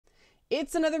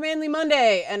It's another Manly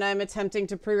Monday, and I'm attempting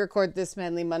to pre-record this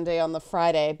Manly Monday on the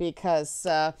Friday because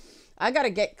I got to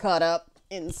get caught up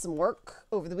in some work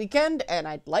over the weekend, and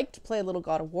I'd like to play a little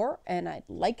God of War, and I'd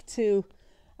like to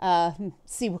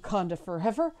see Wakanda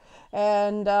forever,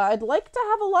 and I'd like to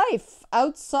have a life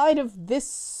outside of this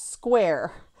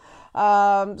square.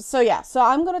 So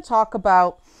I'm going to talk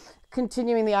about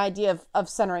continuing the idea of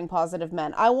centering positive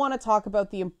men. I want to talk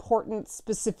about the importance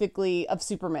specifically of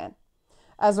Superman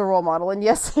as a role model. And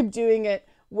yes, I'm doing it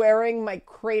wearing my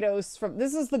Kratos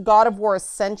this is the God of War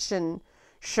Ascension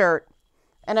shirt.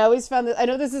 And I always found that, I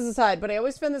know this is aside, but I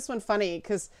always found this one funny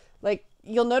because, like,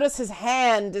 you'll notice his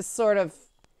hand is sort of,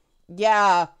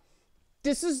 yeah,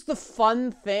 this is the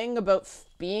fun thing about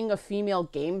being a female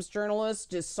games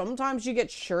journalist is sometimes you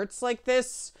get shirts like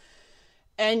this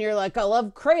and you're like, I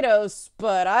love Kratos,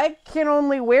 but I can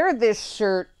only wear this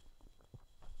shirt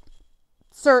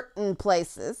certain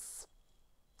places.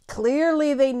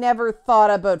 Clearly, they never thought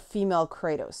about female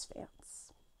Kratos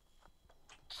fans.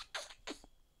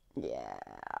 Yeah.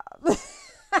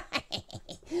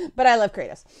 But I love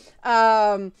Kratos.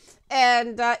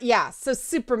 So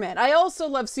Superman. I also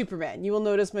love Superman. You will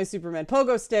notice my Superman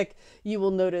pogo stick. You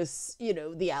will notice,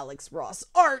 the Alex Ross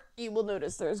art. You will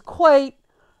notice there's quite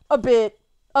a bit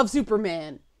of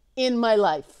Superman in my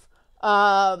life.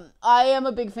 I am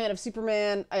a big fan of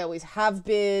Superman. I always have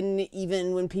been,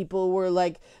 even when people were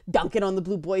like dunking on the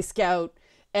Blue Boy Scout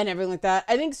and everything like that.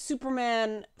 I think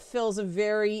Superman fills a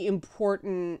very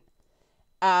important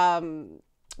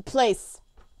place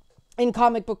in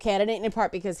comic book canon, in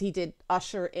part because he did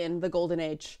usher in the golden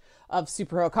age of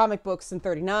superhero comic books in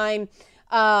 39.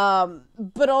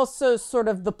 But also sort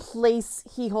of the place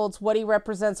he holds, what he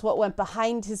represents, what went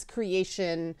behind his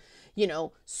creation,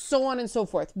 so on and so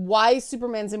forth. Why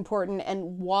Superman's important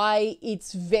and why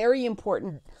it's very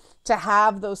important to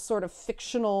have those sort of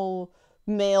fictional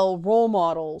male role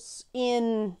models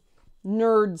in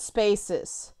nerd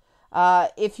spaces.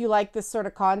 If you like this sort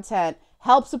of content,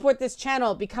 help support this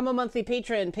channel. Become a monthly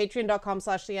patron,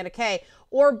 patreon.com/LeannaK,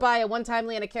 or buy a one-time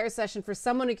Leanna Care session for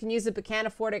someone who can use it but can't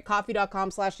afford it,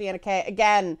 coffee.com/LeannaK.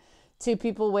 Again, to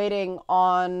people waiting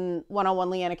on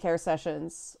one-on-one Leanna Care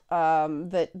sessions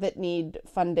that need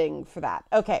funding for that.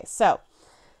 Okay, so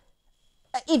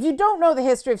if you don't know the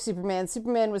history of Superman,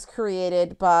 Superman was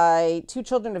created by two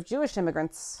children of Jewish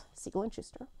immigrants, Siegel and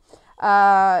Schuster.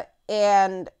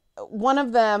 And one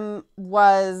of them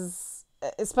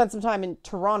spent some time in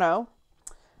Toronto.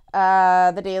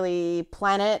 The Daily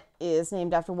Planet is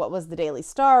named after what was the Daily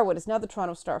Star, what is now the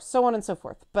Toronto Star, so on and so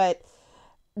forth. But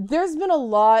there's been a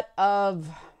lot of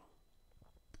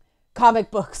comic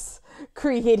books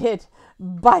created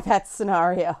by that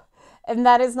scenario. And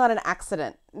that is not an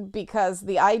accident, because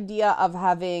the idea of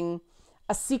having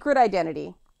a secret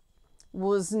identity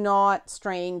was not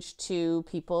strange to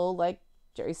people like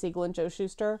Jerry Siegel and Joe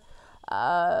Shuster,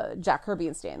 Jack Kirby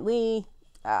and Stan Lee,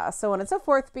 so on and so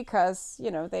forth, because,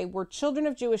 they were children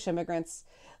of Jewish immigrants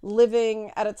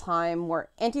living at a time where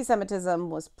anti-Semitism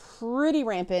was pretty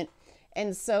rampant.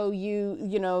 And so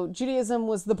Judaism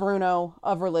was the Bruno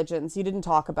of religions. You didn't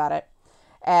talk about it.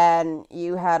 And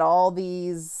you had all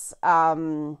these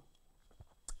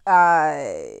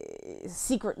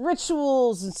secret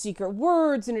rituals and secret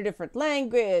words in a different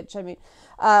language. I mean,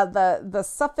 the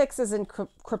suffixes in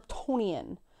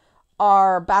Kryptonian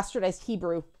are bastardized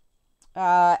Hebrew.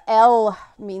 El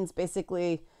means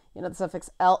basically, the suffix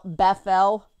El,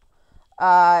 Bethel.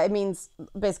 It means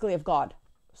basically of God.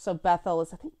 So Bethel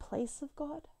is, I think, place of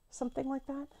God, something like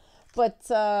that. But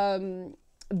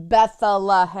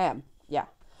Bethlehem, yeah.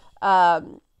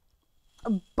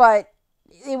 But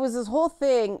it was this whole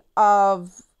thing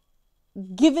of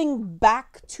giving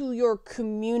back to your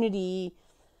community,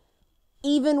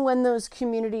 even when those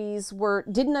communities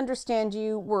didn't understand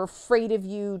you, were afraid of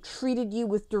you, treated you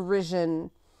with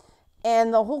derision.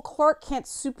 And the whole Clark Kent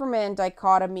Superman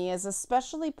dichotomy is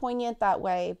especially poignant that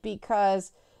way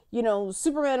because,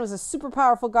 Superman was a super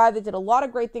powerful guy that did a lot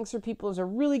of great things for people. He was a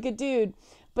really good dude.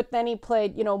 But then he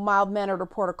played, mild-mannered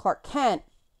reporter Clark Kent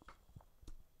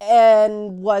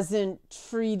and wasn't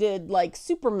treated like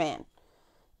Superman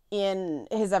in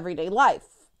his everyday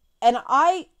life. And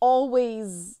I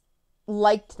always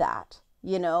liked that.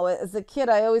 As a kid,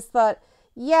 I always thought,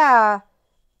 yeah,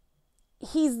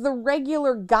 he's the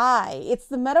regular guy. It's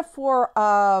the metaphor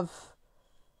of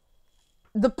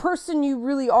the person you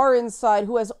really are inside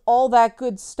who has all that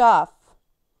good stuff.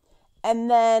 And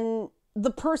then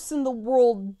the person the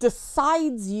world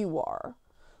decides you are,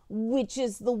 which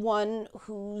is the one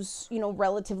who's,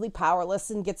 relatively powerless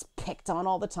and gets picked on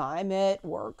all the time at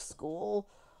work, school,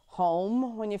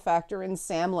 home, when you factor in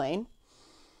Sam Lane.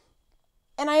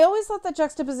 And I always thought that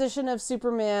juxtaposition of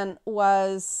Superman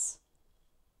was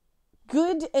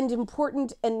good and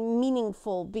important and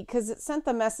meaningful because it sent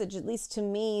the message, at least to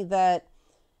me, that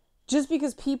just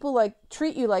because people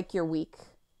treat you like you're weak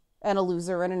and a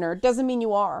loser and a nerd doesn't mean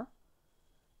you are.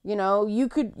 You're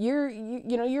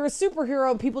a superhero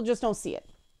and people just don't see it.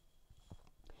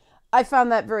 I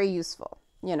found that very useful,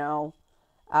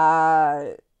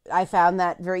 I found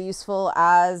that very useful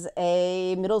as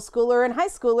a middle schooler and high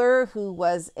schooler who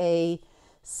was a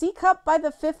C cup by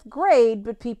the 5th grade,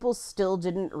 but people still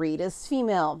didn't read as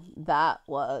female. That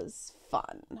was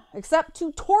fun, except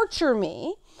to torture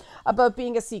me about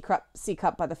being a C cup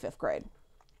by the 5th grade.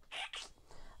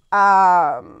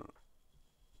 I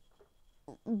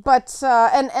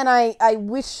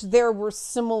wish there were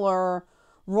similar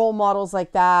role models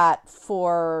like that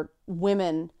for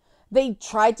women. They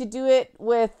tried to do it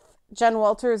with Jen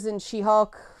Walters in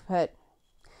She-Hulk, but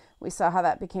we saw how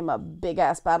that became a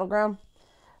big-ass battleground.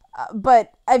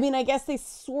 But, I mean, I guess they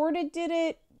sort of did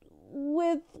it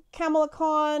with Kamala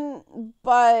Khan,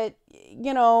 but,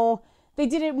 they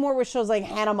did it more with shows like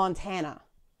Hannah Montana,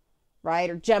 right?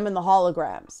 Or Gem and the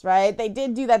Holograms, right? They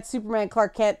did do that Superman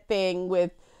Clark Kent thing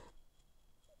with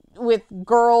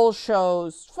girl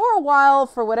shows for a while,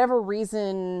 for whatever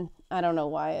reason. I don't know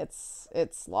why it's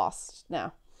lost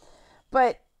now.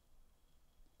 But,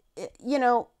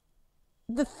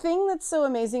 the thing that's so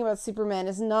amazing about Superman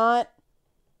is not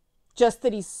just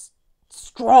that he's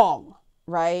strong,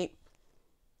 right?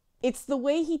 It's the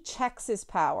way he checks his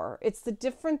power. It's the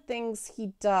different things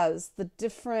he does, the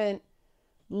different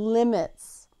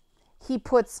limits he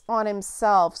puts on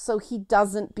himself so he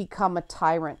doesn't become a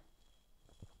tyrant.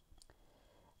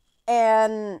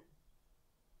 And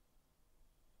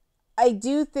I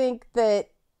do think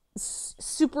that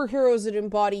superheroes that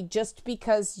embody just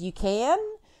because you can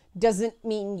doesn't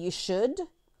mean you should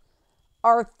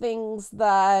are things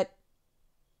that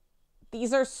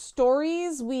these are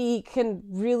stories we can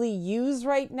really use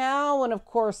right now. And of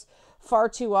course, far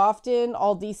too often,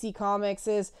 all DC Comics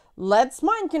is, let's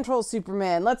mind control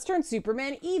Superman. Let's turn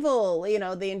Superman evil.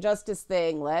 The Injustice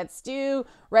thing. Let's do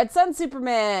Red Sun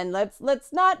Superman.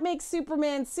 Let's not make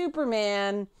Superman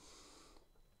Superman.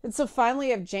 And so finally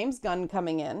you have James Gunn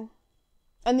coming in.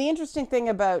 And the interesting thing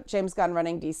about James Gunn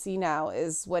running DC now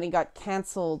is when he got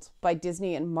canceled by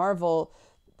Disney and Marvel,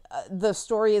 the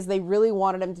story is they really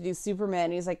wanted him to do Superman.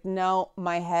 And he's like, no,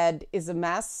 my head is a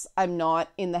mess. I'm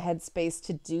not in the headspace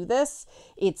to do this.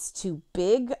 It's too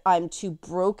big. I'm too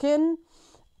broken.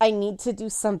 I need to do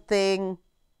something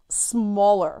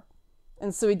smaller.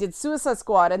 And so he did Suicide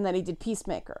Squad and then he did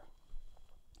Peacemaker.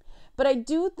 But I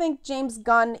do think James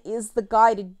Gunn is the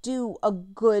guy to do a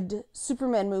good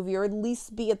Superman movie, or at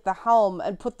least be at the helm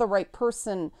and put the right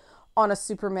person on a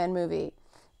Superman movie.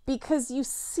 Because you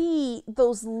see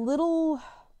those little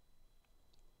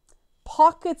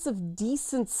pockets of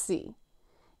decency,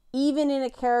 even in a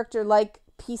character like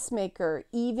Peacemaker,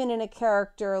 even in a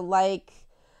character like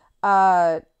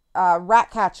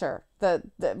Ratcatcher, the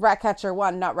Ratcatcher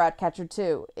 1, not Ratcatcher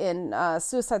 2, in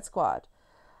Suicide Squad.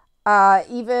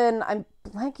 Even, I'm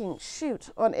blanking,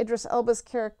 on Idris Elba's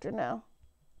character now.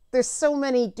 There's so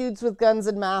many dudes with guns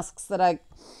and masks that I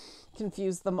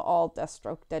confuse them all.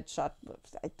 Deathstroke, Deadshot,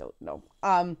 I don't know.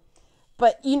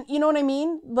 But you know what I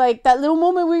mean? Like that little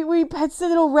moment where he pets the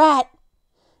little rat.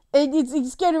 And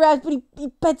he's scared of rats, but he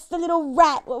pets the little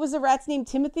rat. What was the rat's name?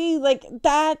 Timothy? Like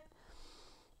that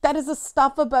is the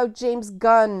stuff about James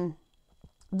Gunn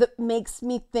that makes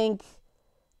me think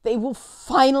they will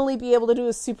finally be able to do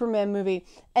a Superman movie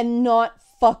and not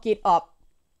fuck it up.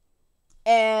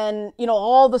 And,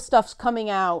 all the stuff's coming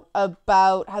out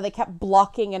about how they kept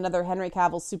blocking another Henry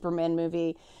Cavill Superman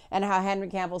movie and how Henry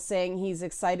Cavill's saying he's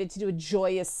excited to do a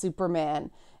Joyous Superman.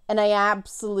 And I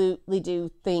absolutely do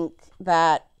think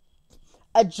that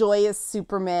a joyous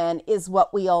Superman is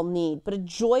what we all need. But a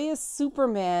joyous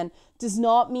Superman does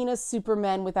not mean a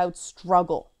Superman without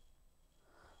struggle,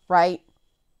 right?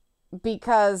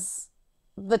 Because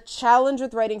the challenge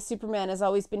with writing Superman has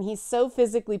always been he's so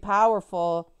physically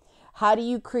powerful. How do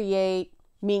you create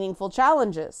meaningful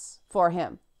challenges for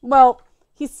him? Well,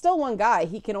 he's still one guy.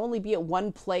 He can only be at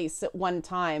one place at one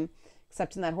time,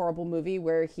 except in that horrible movie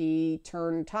where he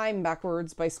turned time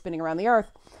backwards by spinning around the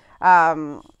earth.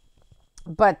 We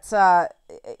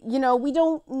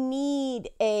don't need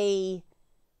a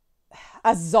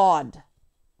Zod.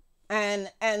 And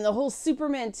the whole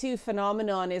Superman 2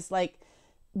 phenomenon is like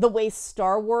the way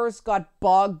Star Wars got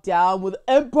bogged down with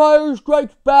Empire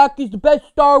Strikes Back is the best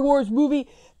Star Wars movie.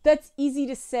 That's easy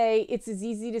to say. It's as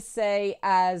easy to say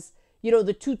as,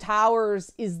 The Two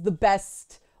Towers is the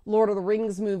best Lord of the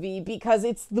Rings movie, because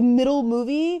it's the middle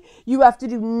movie. You have to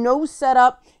do no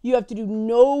setup. You have to do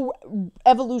no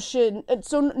evolution.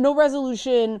 So no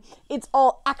resolution. It's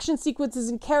all action sequences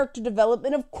and character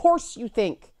development. Of course you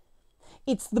think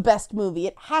it's the best movie.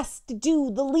 It has to do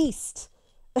the least.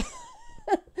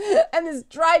 And this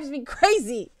drives me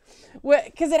crazy.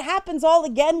 Because it happens all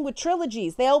again with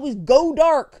trilogies. They always go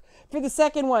dark for the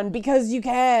second one because you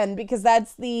can. Because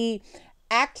that's the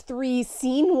Act 3,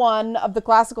 Scene 1 of the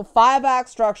classical 5-act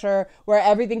structure where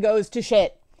everything goes to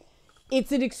shit.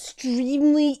 It's an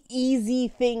extremely easy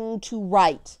thing to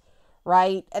write,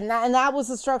 right? And that was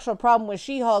the structural problem with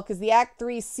She-Hulk, is the Act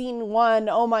 3, Scene 1,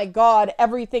 oh my God,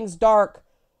 everything's dark.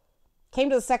 Came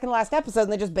to the second last episode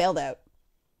and they just bailed out.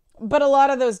 But a lot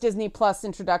of those Disney Plus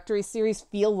introductory series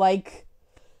feel like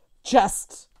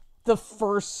just the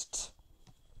first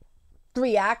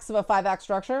 3 acts of a 5-act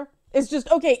structure. It's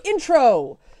just, okay,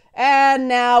 intro, and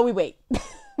now we wait,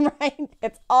 right?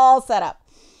 It's all set up.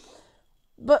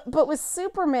 But with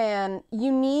Superman,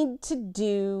 you need to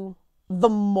do the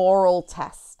moral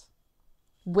test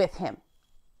with him.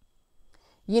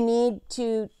 You need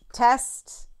to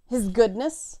test his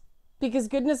goodness, because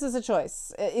goodness is a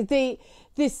choice.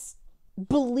 This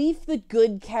belief that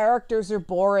good characters are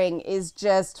boring is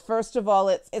just, first of all,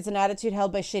 it's an attitude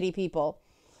held by shitty people.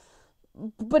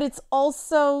 But it's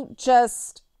also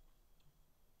just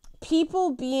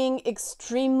people being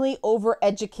extremely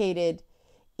overeducated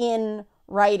in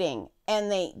writing,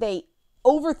 and they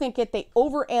overthink it, they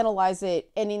overanalyze it,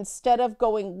 and instead of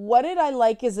going, what did I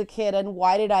like as a kid and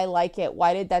why did I like it?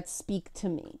 Why did that speak to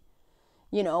me?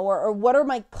 You know, or what are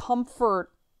my comfort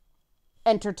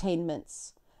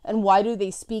entertainments and why do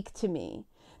they speak to me?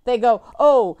 They go,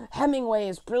 oh, Hemingway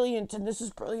is brilliant, and this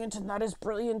is brilliant, and that is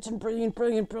brilliant, and brilliant,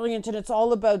 brilliant, brilliant. And it's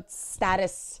all about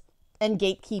status and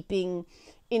gatekeeping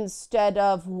instead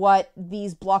of what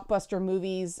these blockbuster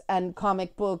movies and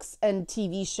comic books and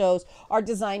TV shows are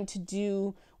designed to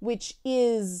do, which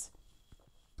is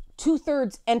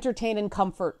 2/3 entertain and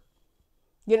comfort.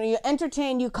 You know, you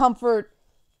entertain, you comfort,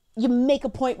 you make a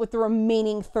point with the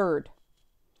remaining third.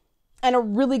 And a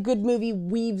really good movie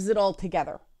weaves it all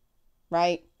together,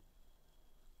 right?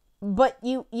 But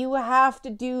you have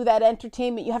to do that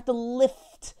entertainment. You have to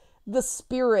lift the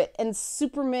spirit. And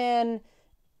Superman,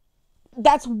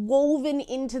 that's woven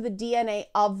into the DNA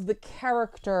of the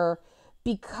character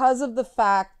because of the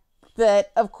fact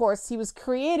that, of course, he was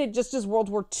created just as World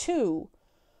War II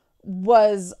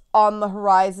was on the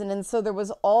horizon. And so there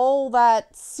was all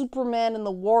that Superman and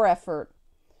the war effort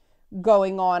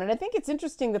going on. And I think it's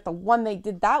interesting that the one they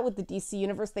did that with the DC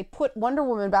universe, they put Wonder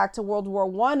Woman back to World War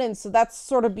I, and so that's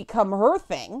sort of become her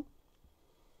thing.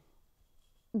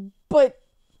 But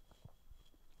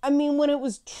I mean, when it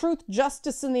was truth,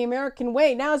 justice, and the American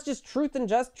way, now it's just truth and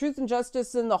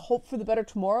justice and the hope for the better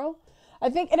tomorrow. I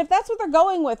think, and if that's what they're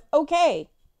going with, okay,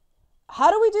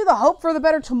 how do we do the hope for the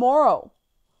better tomorrow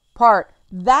part?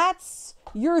 That's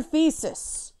your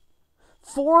thesis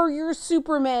for your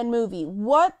Superman movie.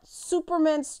 What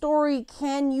Superman story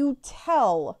can you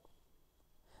tell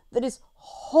that is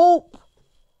hope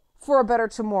for a better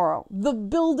tomorrow? The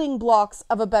building blocks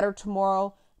of a better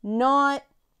tomorrow, not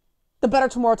the better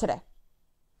tomorrow today.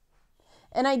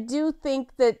 And I do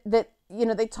think that you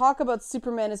know, they talk about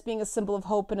Superman as being a symbol of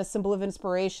hope and a symbol of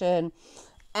inspiration.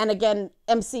 And again,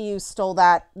 MCU stole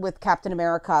that with Captain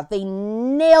America. They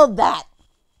nailed that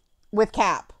with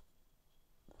Cap.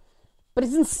 But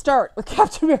it didn't start with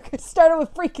Captain America. It started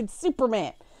with freaking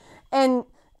Superman. And,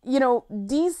 you know,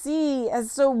 DC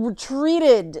has so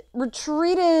retreated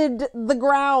the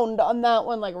ground on that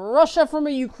one. Like Russia from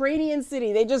a Ukrainian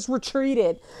city. They just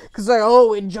retreated. Because like,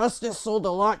 oh, Injustice sold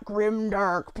a lot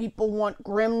grimdark. People want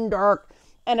grimdark.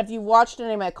 And if you watched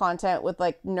any of my content with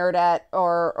like Nerdette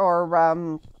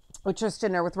or with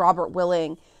Tristan or with Robert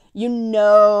Willing, you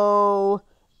know,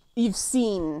 you've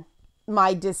seen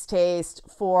my distaste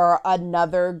for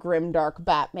another grimdark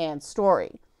Batman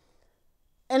story.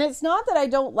 And it's not that I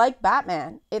don't like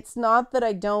Batman. It's not that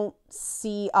I don't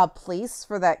see a place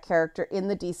for that character in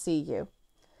the DCU.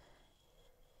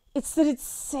 It's that it's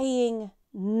saying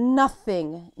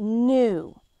nothing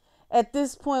new. At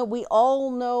this point, we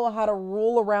all know how to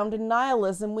roll around in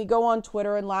nihilism. We go on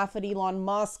Twitter and laugh at Elon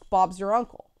Musk, Bob's your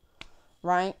uncle,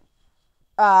 right?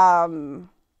 But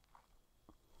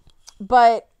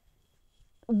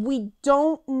we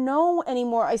don't know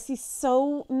anymore. I see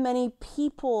so many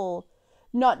people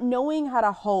not knowing how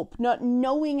to hope, not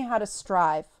knowing how to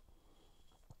strive.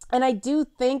 And I do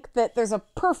think that there's a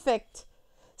perfect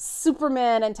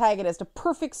Superman antagonist, a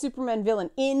perfect Superman villain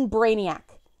in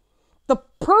Brainiac. The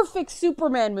perfect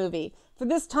Superman movie for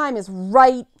this time is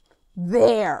right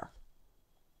there,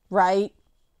 right?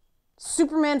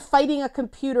 Superman fighting a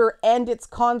computer and its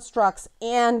constructs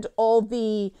and all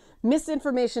the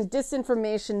misinformation,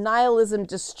 disinformation, nihilism,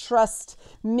 distrust,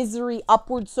 misery,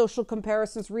 upward social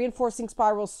comparisons, reinforcing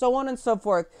spirals, so on and so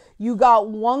forth. You got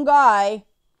one guy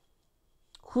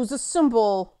who's a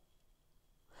symbol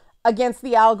against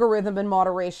the algorithm and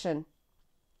moderation.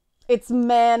 It's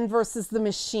man versus the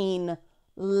machine,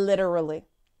 literally.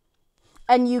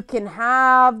 And you can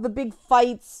have the big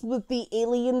fights with the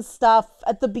alien stuff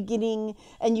at the beginning,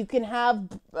 and you can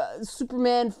have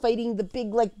Superman fighting the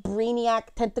big like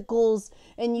brainiac tentacles,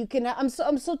 and you can. I'm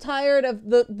so tired of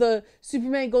the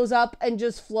Superman goes up and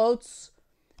just floats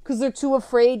because they're too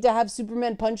afraid to have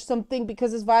Superman punch something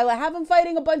because it's violent. Have him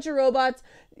fighting a bunch of robots.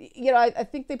 You know, I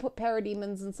think they put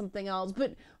parademons and something else,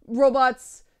 but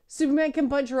robots. Superman can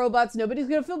punch robots. Nobody's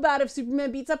gonna feel bad if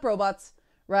Superman beats up robots,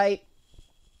 right?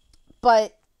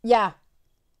 But yeah,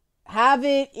 have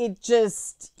it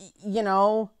just, you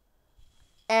know,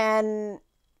 and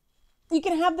you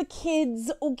can have the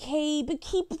kids, okay, but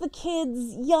keep the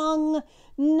kids young.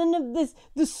 None of this.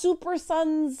 The Super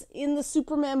Sons in the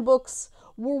Superman books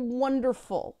were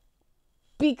wonderful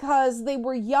because they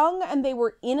were young and they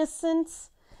were innocent,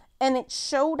 and it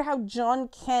showed how John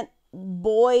Kent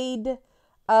Boyd,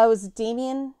 was it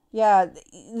Damien? Yeah,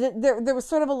 there was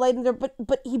sort of a light in there,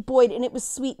 but he Boyd, and it was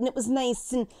sweet, and it was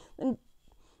nice, and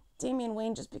Damian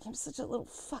Wayne just became such a little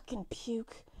fucking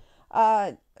puke.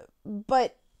 But,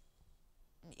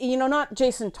 you know, not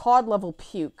Jason Todd level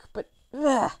puke, but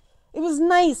it was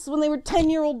nice when they were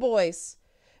 10-year-old boys.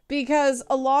 Because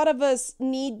a lot of us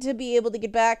need to be able to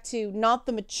get back to not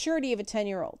the maturity of a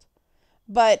 10-year-old,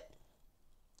 but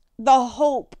the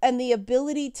hope and the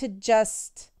ability to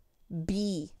just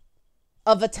be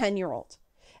of a 10-year-old.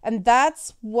 And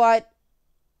that's what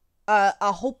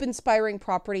a hope-inspiring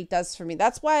property does for me.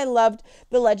 That's why I loved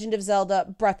The Legend of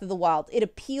Zelda Breath of the Wild. It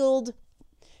appealed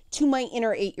to my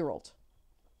inner 8-year-old.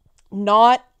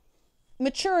 Not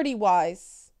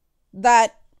maturity-wise.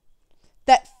 That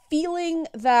feeling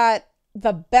that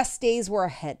the best days were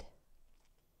ahead.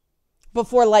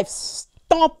 Before life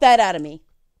stomped that out of me.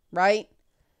 Right?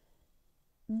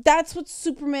 That's what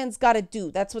Superman's got to do.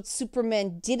 That's what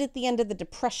Superman did at the end of the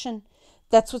Depression.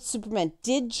 That's what Superman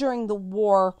did during the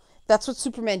war. That's what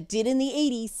Superman did in the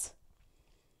 80s.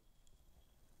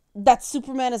 That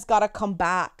Superman has got to come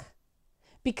back.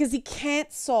 Because he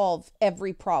can't solve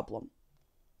every problem.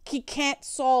 He can't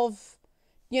solve,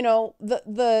 you know,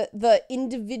 the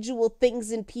individual things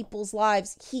in people's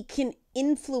lives. He can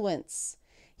influence.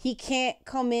 He can't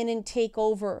come in and take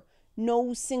over.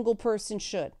 No single person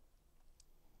should.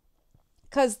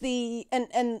 Because the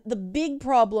big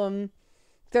problem,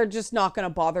 they're just not going to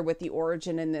bother with the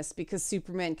origin in this because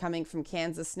Superman coming from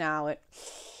Kansas now, it,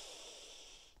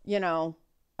 you know,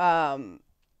 but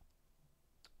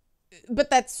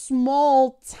that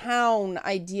small town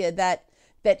idea, that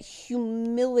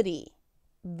humility,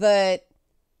 that,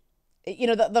 you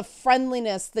know, the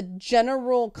friendliness, the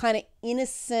general kind of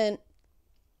innocent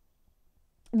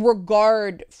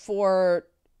regard for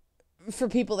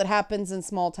people that happens in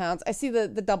small towns. I see the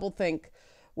double think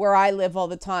where I live all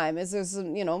the time is there's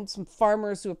some, you know, some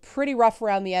farmers who are pretty rough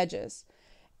around the edges,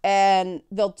 and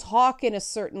they'll talk in a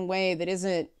certain way that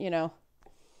isn't, you know,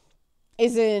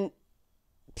 isn't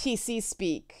PC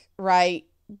speak, right?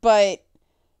 But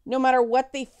no matter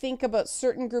what they think about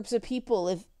certain groups of people,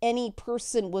 if any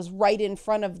person was right in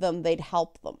front of them, they'd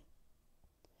help them.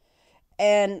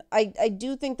 And I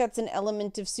do think that's an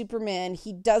element of Superman.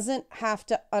 He doesn't have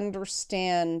to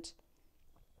understand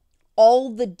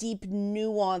all the deep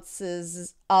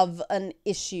nuances of an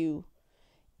issue.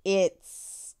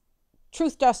 It's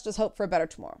truth, justice, hope for a better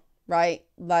tomorrow, right?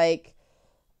 Like,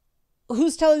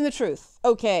 who's telling the truth?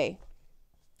 Okay.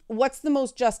 What's the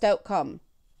most just outcome?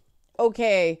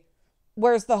 Okay.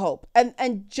 Where's the hope?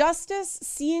 And justice,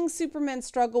 seeing Superman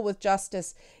struggle with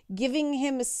justice, giving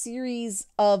him a series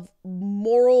of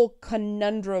moral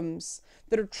conundrums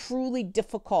that are truly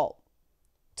difficult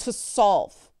to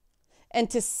solve and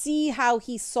to see how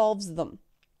he solves them.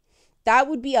 That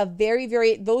would be a very,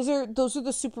 very, those are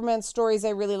the Superman stories I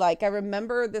really like. I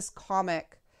remember this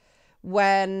comic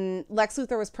when Lex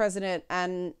Luthor was president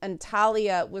and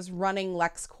Talia was running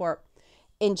LexCorp.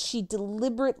 And she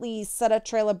deliberately set a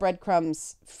trail of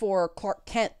breadcrumbs for Clark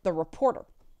Kent, the reporter,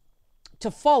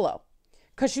 to follow.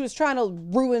 Because she was trying to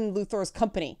ruin Luthor's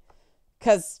company.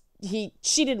 Because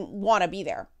she didn't want to be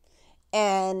there.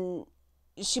 And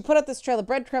she put out this trail of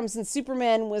breadcrumbs, and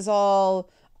Superman was all,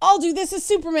 I'll do this as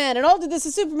Superman, and I'll do this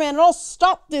as Superman, and I'll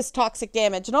stop this toxic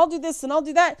damage, and I'll do this, and I'll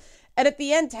do that. And at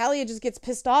the end, Talia just gets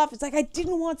pissed off. It's like, I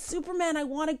didn't want Superman. I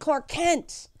wanted Clark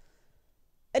Kent.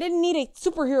 I didn't need a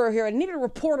superhero here. I needed a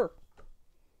reporter.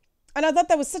 And I thought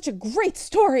that was such a great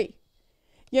story,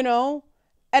 you know?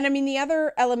 And I mean, the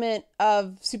other element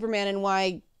of Superman and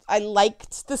why I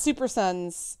liked the Super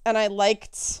Sons and I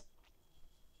liked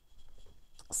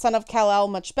Son of Kal-El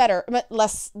much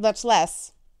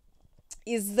less,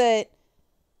 is that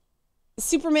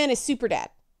Superman is super dad.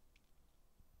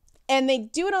 And they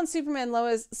do it on Superman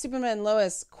and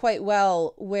Lois quite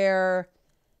well, where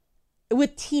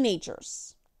with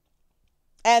teenagers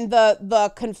and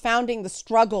the confounding, the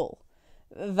struggle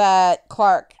that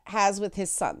Clark has with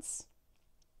his sons.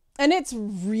 And it's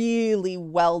really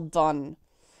well done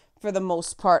for the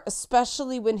most part,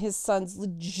 especially when his sons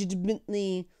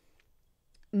legitimately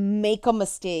make a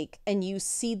mistake and you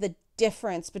see the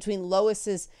difference between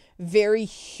Lois's very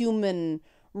human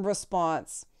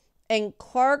response and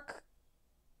Clark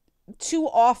too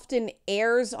often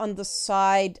errs on the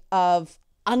side of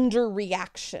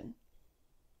underreaction.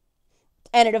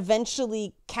 And it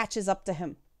eventually catches up to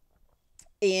him.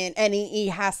 And he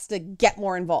has to get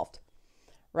more involved.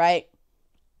 Right?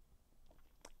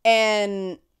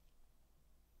 And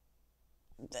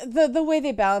the way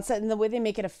they balance it and the way they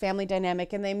make it a family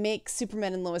dynamic and they make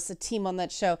Superman and Lois a team on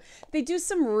that show, they do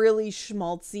some really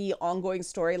schmaltzy ongoing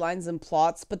storylines and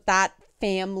plots, but that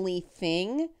family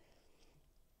thing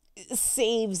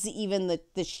saves even the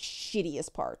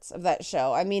shittiest parts of that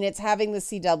show. I mean, it's having the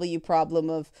CW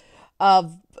problem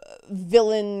of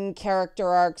villain character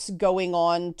arcs going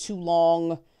on too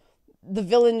long. The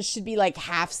villains should be like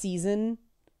half season.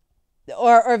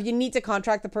 Or if you need to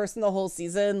contract the person the whole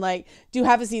season, like do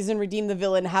half a season, redeem the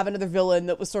villain, have another villain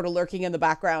that was sort of lurking in the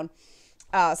background.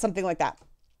 Something like that.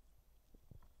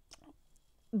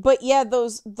 But yeah,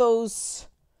 those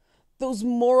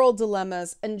moral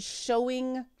dilemmas and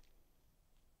showing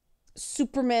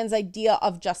Superman's idea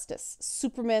of justice,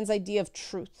 Superman's idea of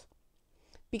truth.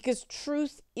 Because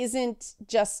truth isn't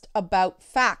just about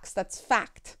facts. That's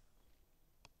fact.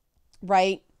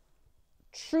 Right?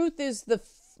 Truth is the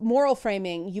moral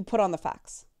framing you put on the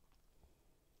facts.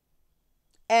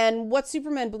 And what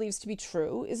Superman believes to be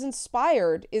true is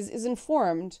inspired, is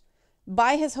informed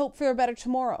by his hope for a better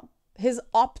tomorrow, his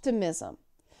optimism.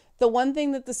 The one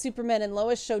thing that the Superman and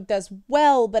Lois show does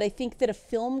well, but I think that a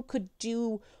film could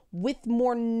do with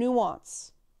more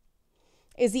nuance,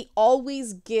 is he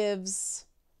always gives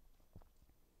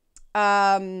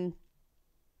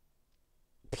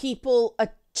people a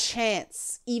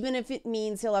chance, even if it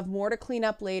means he'll have more to clean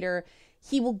up later.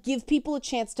 He will give people a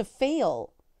chance to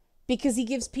fail because he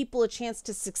gives people a chance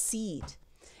to succeed.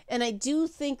 And I do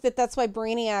think that that's why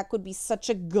Brainiac would be such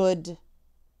a good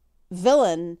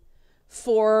villain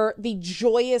for the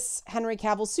Joyous Henry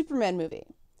Cavill Superman movie,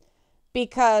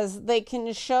 because they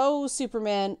can show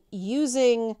Superman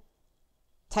using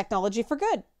technology for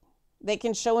good. They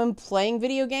can show him playing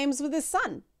video games with his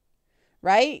son,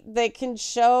 right? They can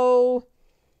show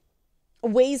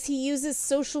ways he uses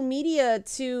social media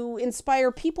to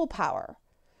inspire people power,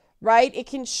 right? It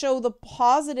can show the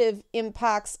positive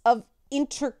impacts of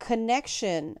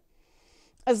interconnection,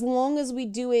 as long as we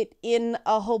do it in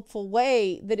a hopeful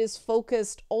way that is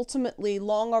focused ultimately,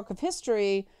 long arc of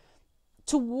history,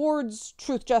 towards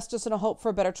truth, justice, and a hope for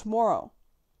a better tomorrow.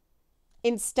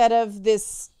 Instead of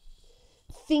this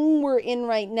thing we're in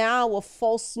right now of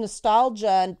false nostalgia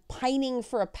and pining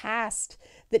for a past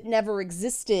that never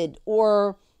existed,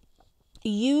 or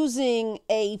using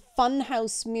a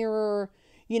funhouse mirror,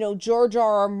 George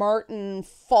R.R. Martin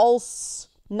false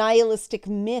nihilistic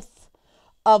myth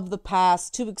of the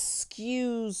past to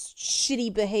excuse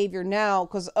shitty behavior now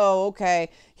because, okay,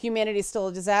 humanity's still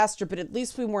a disaster, but at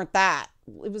least we weren't that.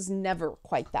 It was never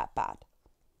quite that bad.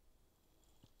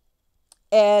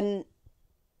 And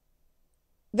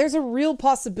there's a real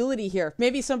possibility here.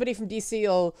 Maybe somebody from DC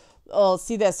will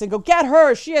see this and go, get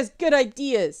her, she has good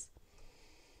ideas.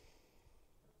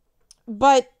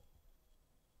 But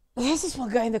there's this one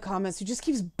guy in the comments who just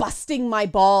keeps busting my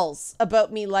balls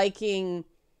about me liking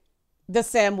the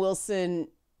Sam Wilson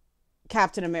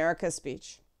Captain America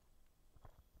speech.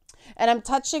 And I'm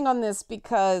touching on this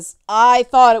because I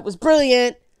thought it was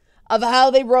brilliant of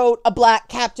how they wrote a black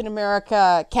Captain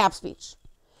America Cap speech.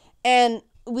 And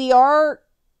there's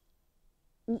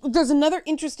another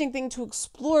interesting thing to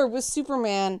explore with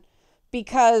Superman,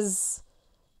 because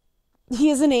he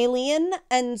is an alien,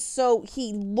 and so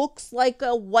he looks like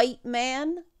a white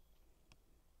man,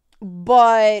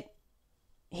 but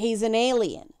he's an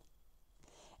alien.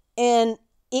 And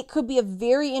it could be a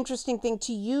very interesting thing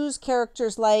to use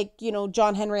characters like,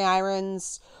 John Henry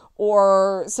Irons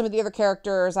or some of the other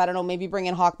characters. I don't know, maybe bring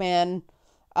in Hawkman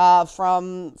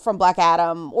from Black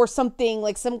Adam or something,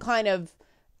 like some kind of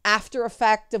after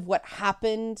effect of what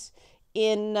happened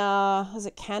in, was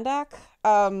it Kandak?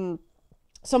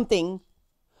 Something.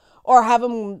 Or have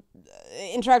him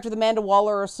interact with Amanda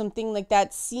Waller or something like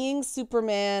that. Seeing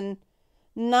Superman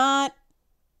not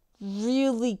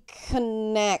really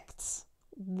connect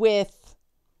with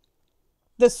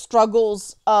the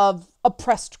struggles of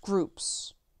oppressed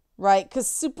groups, right? Because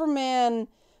Superman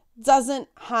doesn't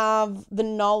have the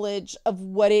knowledge of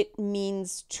what it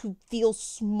means to feel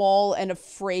small and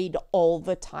afraid all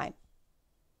the time.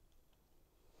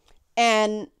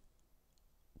 And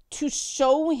to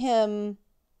show him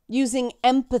using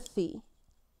empathy,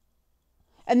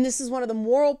 and this is one of the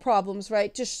moral problems,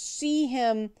 right? To see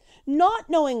him not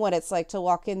knowing what it's like to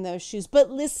walk in those shoes, but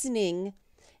listening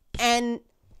and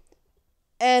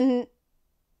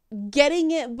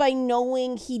getting it by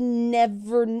knowing he'll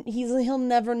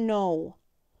never know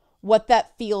what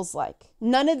that feels like.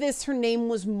 None of this, her name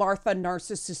was Martha,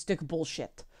 narcissistic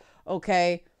bullshit.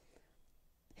 Okay?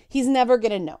 He's never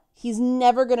going to know. He's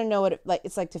never going to know what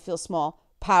it's like to feel small,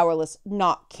 powerless,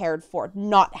 not cared for,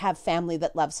 not have family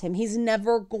that loves him. He's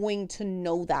never going to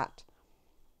know that.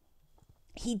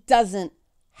 He doesn't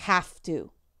have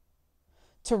to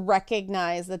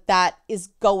recognize that is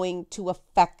going to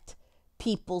affect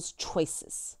people's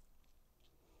choices.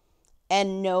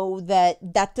 And know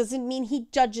that doesn't mean he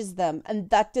judges them, and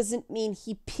that doesn't mean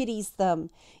he pities them.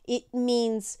 It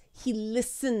means he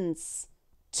listens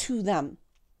to them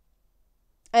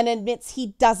and admits he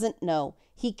doesn't know,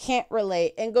 he can't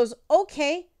relate, and goes,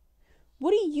 okay,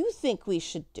 what do you think we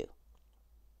should do?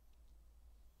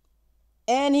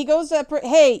 And he goes up,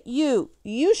 hey, you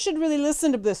should really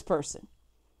listen to this person.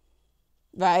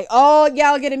 Right? Oh,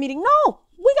 yeah, I'll get a meeting. No,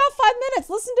 we got 5 minutes.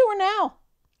 Listen to her now.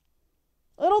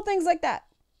 Little things like that.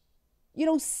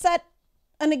 Set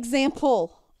an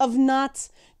example of not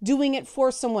doing it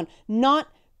for someone, not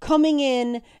coming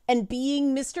in and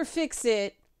being Mr.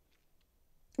 Fix-It,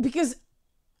 because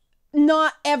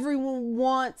not everyone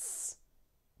wants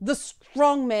the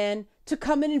strong man to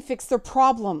come in and fix their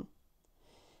problem.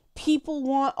 People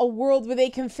want a world where they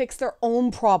can fix their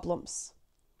own problems.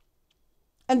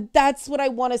 And that's what I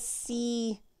want to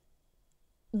see,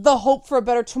 the hope for a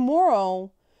better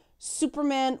tomorrow.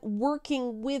 Superman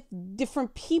working with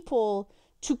different people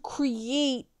to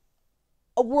create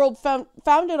a world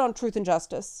founded on truth and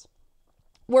justice,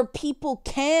 where people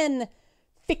can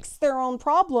fix their own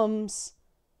problems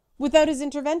without his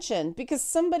intervention. Because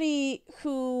somebody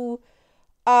who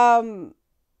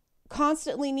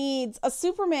constantly needs a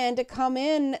Superman to come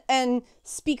in and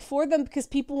speak for them because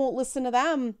people won't listen to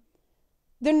them,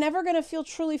 they're never going to feel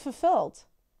truly fulfilled.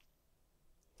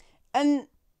 And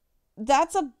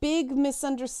that's a big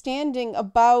misunderstanding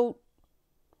about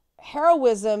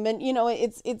heroism. And,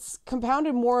 it's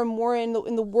compounded more and more in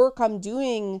the work I'm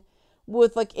doing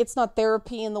with, like, It's Not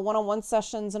Therapy and the one-on-one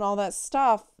sessions and all that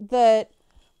stuff, that,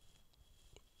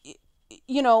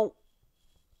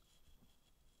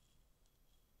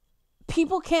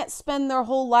 people can't spend their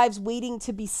whole lives waiting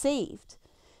to be saved.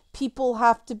 People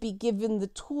have to be given the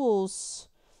tools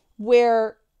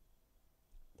where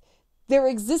they're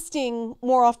existing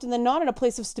more often than not in a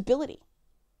place of stability.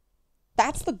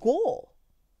 That's the goal.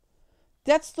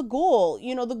 That's the goal.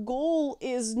 The goal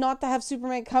is not to have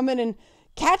Superman come in and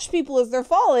catch people as they're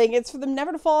falling. It's for them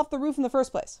never to fall off the roof in the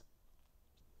first place.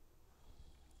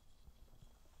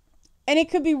 And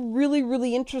it could be really,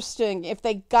 really interesting if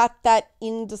they got that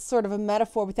into sort of a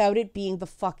metaphor without it being the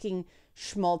fucking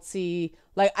schmaltzy,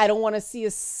 like, I don't want to see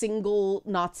a single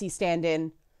Nazi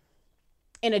stand-in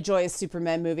in a Joyous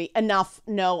Superman movie. Enough.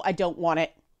 No, I don't want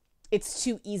it. It's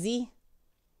too easy.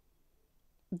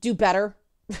 Do better.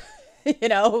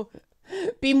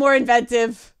 Be more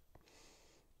inventive.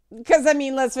 Because,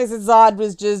 let's face it, Zod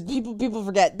was just, people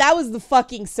forget, that was the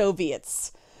fucking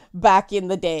Soviets back in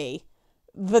the day.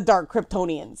 The Dark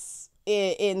Kryptonians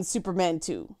in Superman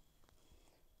 2.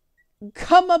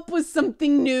 Come up with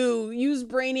something new. Use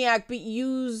Brainiac, but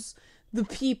use the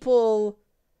people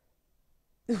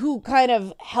who kind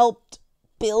of helped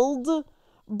build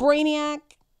Brainiac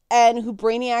and who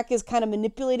Brainiac is kind of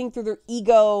manipulating through their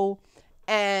ego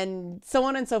and so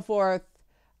on and so forth.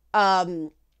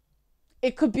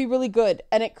 It could be really good,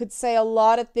 and it could say a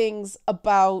lot of things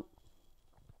about,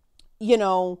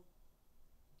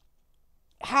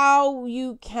 how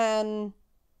you can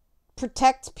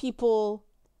protect people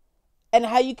and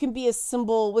how you can be a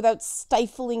symbol without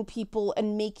stifling people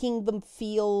and making them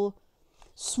feel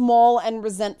small and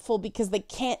resentful because they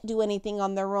can't do anything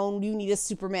on their own. You need a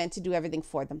Superman to do everything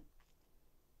for them.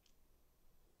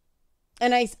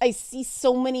 And I see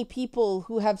so many people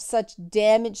who have such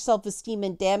damaged self-esteem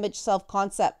and damaged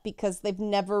self-concept because they've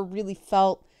never really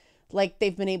felt like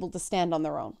they've been able to stand on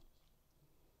their own.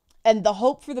 And the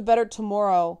Hope for the Better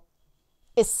Tomorrow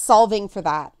is solving for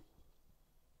that.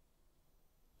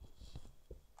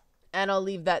 And I'll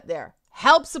leave that there.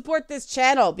 Help support this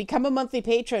channel. Become a monthly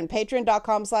patron.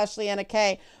 Patreon.com/Leanna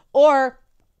K. Or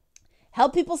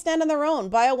help people stand on their own.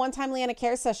 Buy a one-time Leanna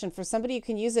Care session for somebody who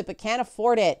can use it but can't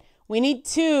afford it. We need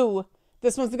 2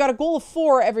 this month. We've got a goal of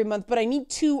 4 every month, but I need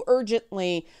 2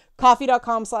 urgently.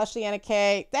 Coffee.com/Leanna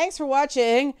K. Thanks for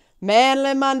watching.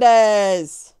 Manly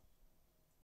Mondays.